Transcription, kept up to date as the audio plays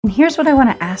And here's what I want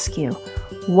to ask you.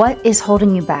 What is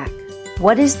holding you back?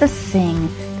 What is the thing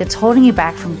that's holding you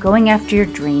back from going after your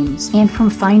dreams and from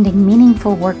finding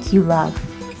meaningful work you love?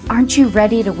 Aren't you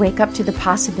ready to wake up to the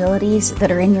possibilities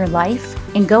that are in your life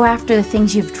and go after the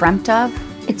things you've dreamt of?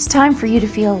 It's time for you to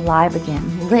feel alive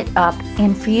again, lit up,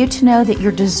 and for you to know that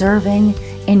you're deserving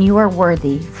and you are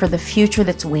worthy for the future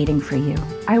that's waiting for you.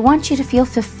 I want you to feel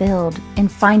fulfilled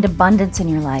and find abundance in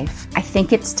your life. I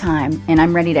think it's time, and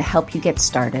I'm ready to help you get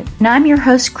started. Now, I'm your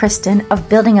host, Kristen, of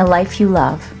Building a Life You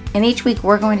Love. And each week,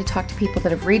 we're going to talk to people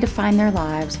that have redefined their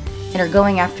lives and are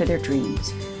going after their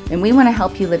dreams. And we want to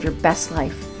help you live your best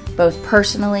life, both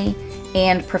personally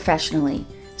and professionally.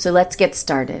 So let's get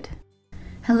started.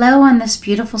 Hello on this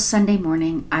beautiful Sunday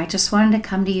morning. I just wanted to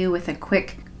come to you with a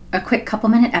quick couple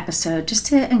minute episode just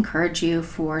to encourage you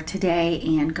for today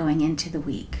and going into the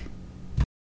week.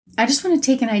 I just want to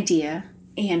take an idea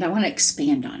and I want to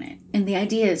expand on it. And the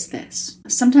idea is this.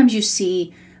 Sometimes you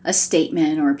see a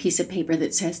statement or a piece of paper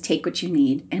that says take what you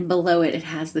need, and below it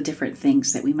has the different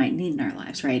things that we might need in our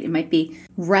lives, right? It might be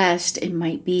rest, it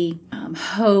might be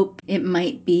hope, it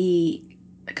might be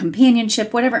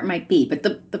companionship, whatever it might be. But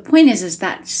the point is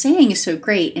that saying is so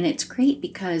great, and it's great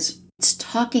because it's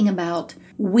talking about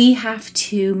we have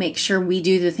to make sure we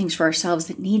do the things for ourselves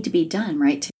that need to be done,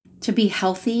 right? To be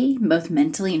healthy, both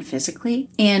mentally and physically.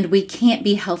 And we can't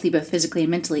be healthy both physically and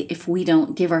mentally if we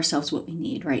don't give ourselves what we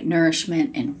need, right?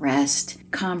 Nourishment and rest,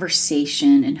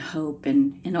 conversation and hope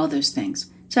and all those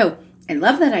things. So I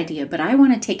love that idea, but I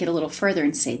want to take it a little further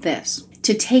and say this.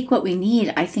 To take what we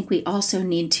need, I think we also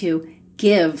need to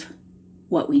give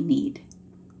what we need.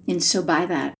 And so by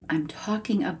that, I'm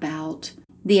talking about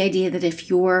the idea that if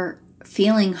you're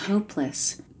feeling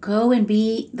hopeless, go and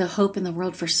be the hope in the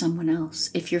world for someone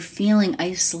else. If you're feeling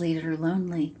isolated or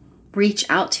lonely, reach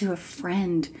out to a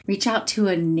friend, reach out to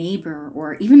a neighbor,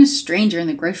 or even a stranger in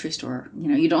the grocery store.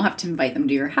 You don't have to invite them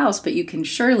to your house, but you can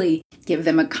surely give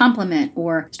them a compliment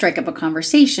or strike up a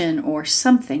conversation or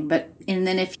something. And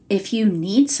then if you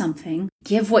need something,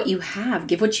 give what you have,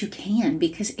 give what you can,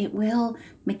 because it will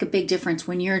make a big difference.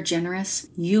 When you're generous,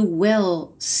 you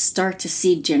will start to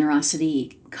see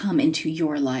generosity come into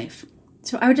your life.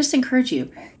 So I would just encourage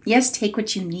you, yes, take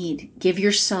what you need. Give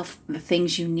yourself the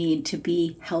things you need to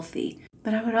be healthy.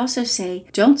 But I would also say,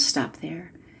 don't stop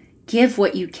there. Give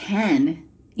what you can,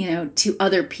 to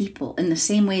other people in the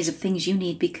same ways of things you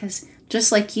need, because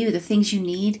just like you, the things you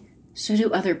need, so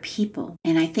do other people.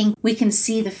 And I think we can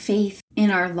see the faith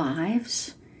in our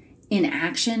lives in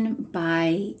action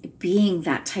by being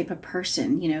that type of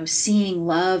person, seeing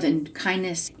love and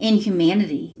kindness in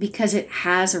humanity, because it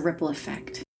has a ripple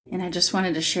effect. And I just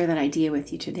wanted to share that idea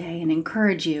with you today and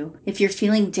encourage you. If you're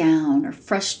feeling down or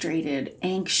frustrated,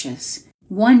 anxious,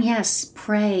 yes,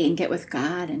 pray and get with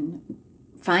God and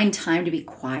find time to be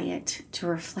quiet, to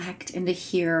reflect and to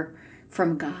hear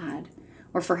from God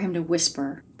or for Him to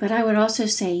whisper. But I would also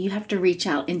say you have to reach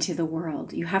out into the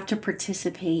world. You have to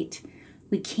participate.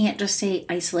 We can't just stay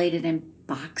isolated and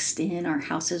boxed in our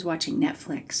houses watching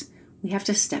Netflix. We have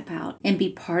to step out and be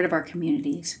part of our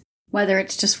communities. Whether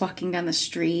it's just walking down the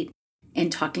street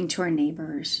and talking to our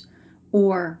neighbors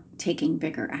or taking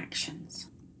bigger actions.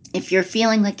 If you're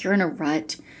feeling like you're in a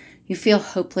rut, you feel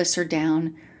hopeless or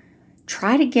down,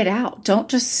 try to get out. Don't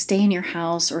just stay in your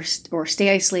house or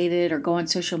stay isolated or go on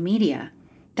social media.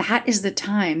 That is the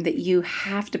time that you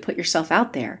have to put yourself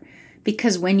out there,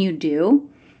 because when you do,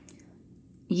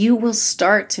 you will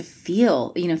start to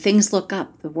feel, things look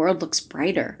up, the world looks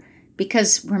brighter.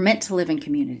 Because we're meant to live in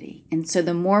community. And so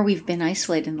the more we've been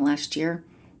isolated in the last year,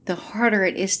 the harder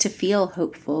it is to feel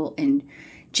hopeful and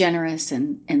generous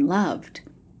and loved.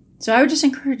 So I would just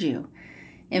encourage you,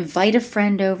 invite a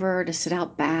friend over to sit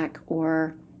out back,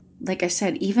 or like I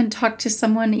said, even talk to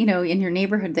someone, in your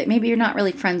neighborhood that maybe you're not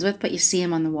really friends with, but you see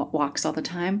them on the walks all the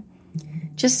time.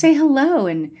 Just say hello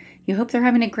and you hope they're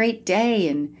having a great day,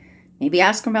 and maybe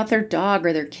ask them about their dog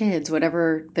or their kids,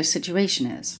 whatever the situation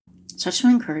is. So I just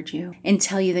want to encourage you and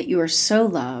tell you that you are so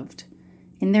loved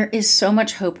and there is so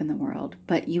much hope in the world,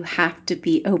 but you have to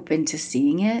be open to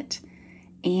seeing it,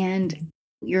 and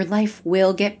your life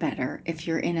will get better if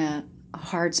you're in a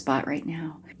hard spot right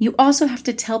now. You also have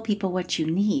to tell people what you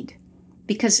need,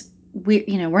 because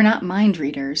we're not mind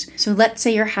readers. So let's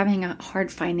say you're having a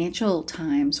hard financial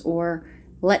times, or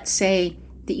let's say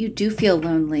that you do feel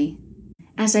lonely.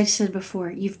 As I said before,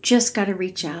 you've just got to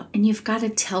reach out and you've got to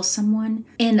tell someone.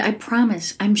 And I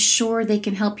promise, I'm sure they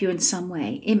can help you in some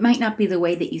way. It might not be the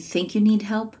way that you think you need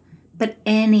help, but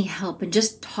any help and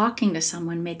just talking to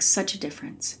someone makes such a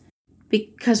difference.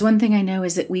 Because one thing I know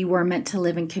is that we were meant to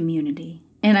live in community.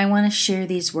 And I want to share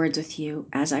these words with you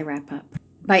as I wrap up.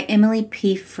 by Emily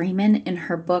P. Freeman in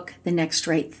her book, The Next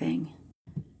Right Thing.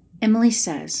 Emily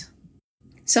says,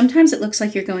 "Sometimes it looks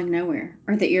like you're going nowhere,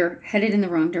 or that you're headed in the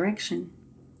wrong direction.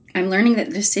 I'm learning that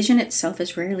the decision itself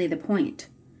is rarely the point.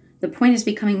 The point is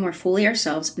becoming more fully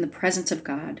ourselves in the presence of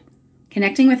God,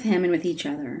 connecting with Him and with each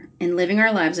other, and living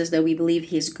our lives as though we believe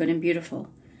He is good and beautiful.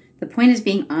 The point is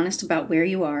being honest about where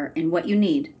you are and what you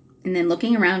need, and then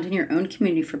looking around in your own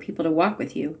community for people to walk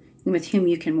with you and with whom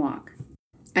you can walk.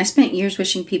 I spent years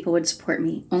wishing people would support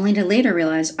me, only to later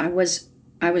realize I was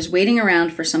waiting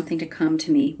around for something to come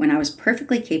to me when I was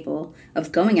perfectly capable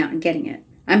of going out and getting it.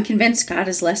 I'm convinced God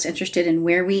is less interested in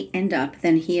where we end up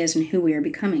than He is in who we are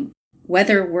becoming.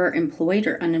 Whether we're employed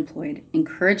or unemployed,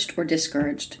 encouraged or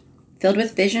discouraged, filled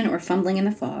with vision or fumbling in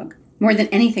the fog, more than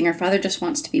anything, our Father just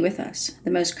wants to be with us. The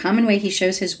most common way He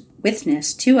shows His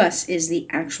witness to us is the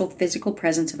actual physical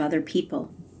presence of other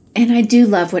people." And I do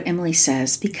love what Emily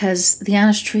says, because the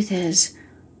honest truth is,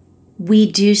 we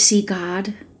do see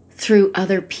God through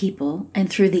other people and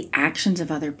through the actions of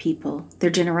other people, their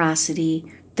generosity,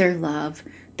 their love,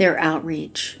 their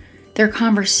outreach, their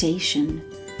conversation.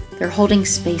 They're holding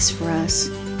space for us.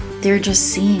 They're just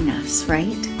seeing us,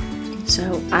 right?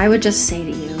 So I would just say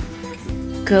to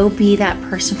you, go be that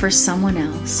person for someone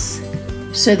else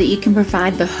so that you can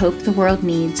provide the hope the world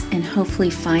needs and hopefully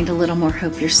find a little more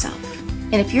hope yourself.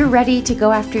 And if you're ready to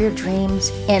go after your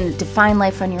dreams and define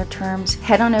life on your terms,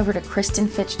 head on over to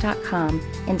KristenFitch.com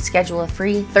and schedule a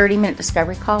free 30-minute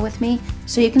discovery call with me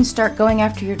so you can start going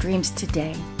after your dreams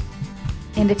today.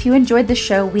 And if you enjoyed the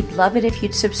show, we'd love it if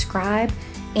you'd subscribe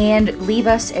and leave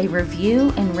us a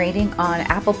review and rating on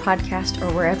Apple Podcast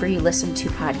or wherever you listen to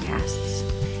podcasts.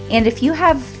 And if you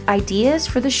have ideas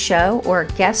for the show or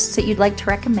guests that you'd like to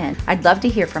recommend, I'd love to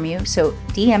hear from you. So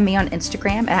DM me on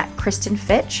Instagram at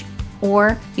KristenFitch,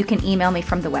 or you can email me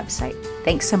from the website.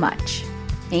 Thanks so much.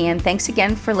 And thanks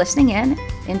again for listening in.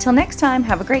 Until next time,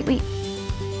 have a great week.